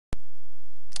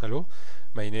Hello,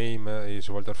 my name is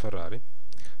Walter Ferrari.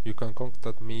 You can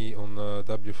contact me on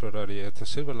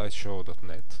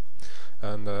wferrari@silverlightshow.net.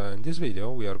 And in this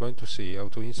video we are going to see how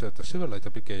to insert a Silverlight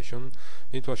application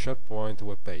into a Sharepoint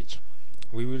web page.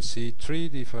 We will see three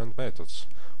different methods.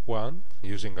 One,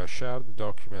 using a shared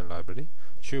document library.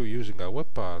 Two, using a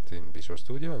web part in Visual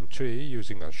Studio. And three,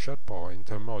 using a Sharepoint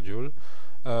module,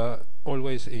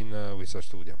 always in Visual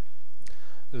Studio.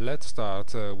 Let's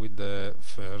start with the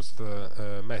first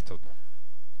method.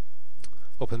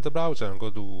 Open the browser and go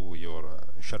to your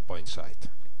Sharepoint site.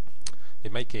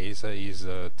 In my case is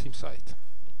team site.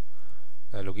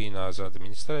 Log in as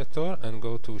administrator and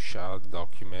go to shared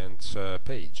documents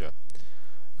page.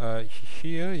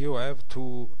 Here you have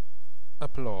to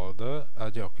upload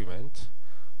a document,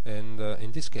 and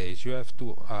in this case you have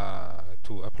to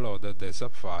upload the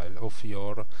zip file of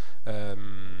your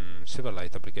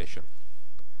Silverlight application.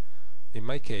 In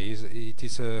my case it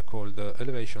is called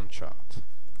elevation chart.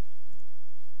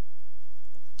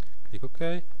 Click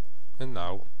OK, and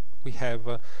now we have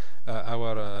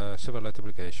our Silverlight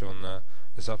application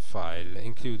zip file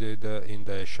included in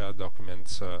the shared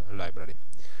documents library.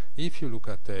 If you look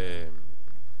at the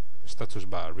status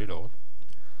bar below,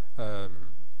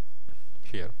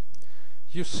 here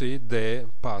you see the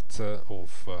path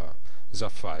of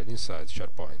zip file inside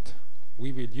Sharepoint.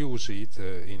 We will use it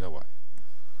in a while.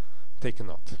 Take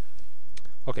note.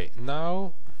 Okay,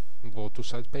 now go to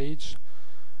site page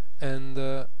and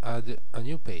add a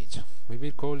new page. We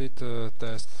will call it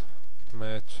test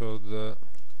method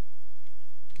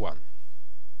 1.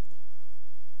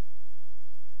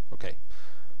 Okay,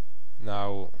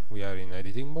 now we are in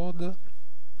editing mode.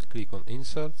 Click on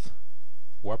insert,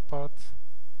 web part,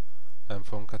 and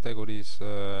from categories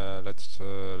let's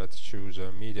choose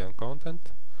media and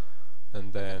content,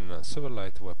 and then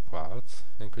Silverlight web part,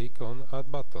 and click on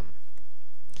add button.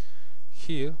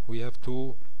 Here we have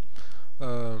to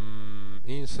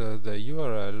insert the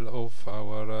URL of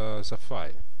our zip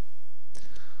file.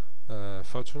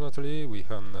 Fortunately we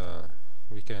can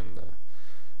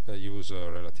use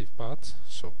a relative path,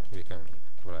 so we can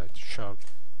write shared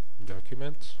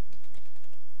documents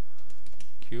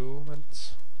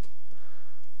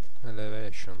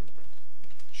elevation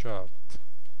chart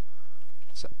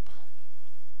zip.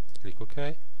 Click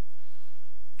OK,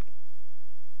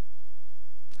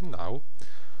 and now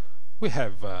we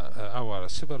have our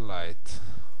Silverlight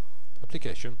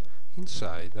application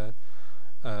inside a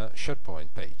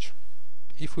Sharepoint page.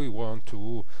 If we want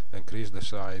to increase the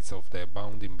size of the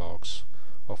bounding box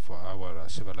of our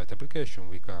Silverlight application,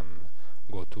 we can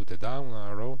go to the down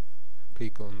arrow,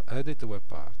 click on Edit Web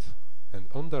Part, and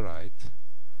on the right,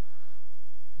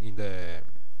 in the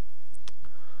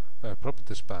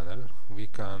Properties panel, we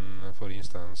can, for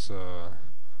instance,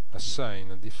 assign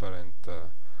a different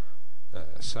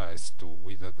size to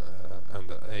width and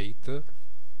height,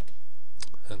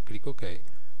 and click OK.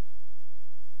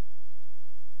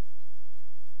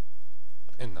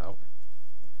 And now